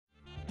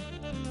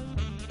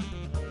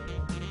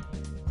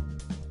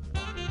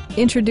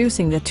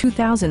Introducing the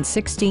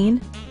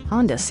 2016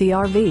 Honda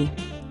CR-V.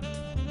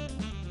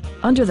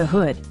 Under the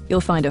hood, you'll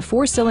find a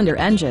 4-cylinder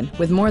engine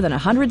with more than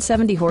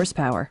 170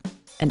 horsepower,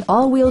 and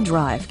all-wheel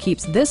drive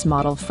keeps this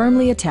model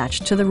firmly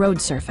attached to the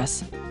road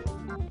surface.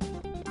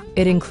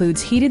 It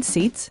includes heated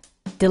seats,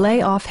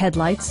 delay-off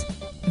headlights,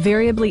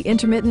 variably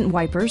intermittent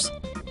wipers,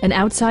 an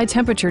outside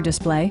temperature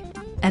display,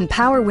 and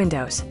power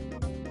windows.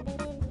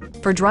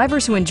 For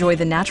drivers who enjoy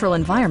the natural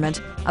environment,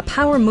 a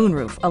power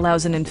moonroof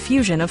allows an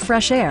infusion of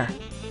fresh air.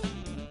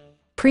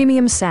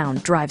 Premium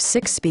sound drives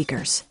 6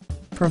 speakers,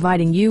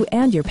 providing you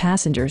and your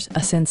passengers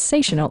a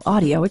sensational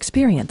audio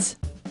experience.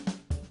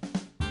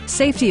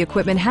 Safety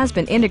equipment has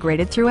been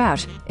integrated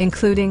throughout,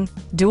 including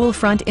dual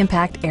front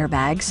impact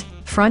airbags,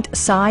 front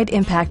side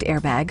impact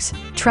airbags,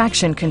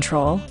 traction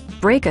control,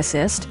 brake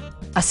assist,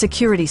 a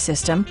security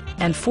system,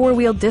 and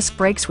 4-wheel disc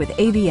brakes with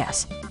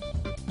ABS.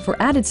 For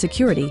added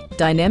security,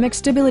 dynamic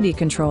stability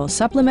control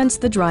supplements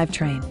the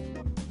drivetrain.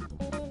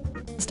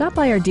 Stop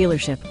by our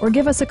dealership or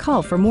give us a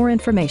call for more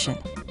information.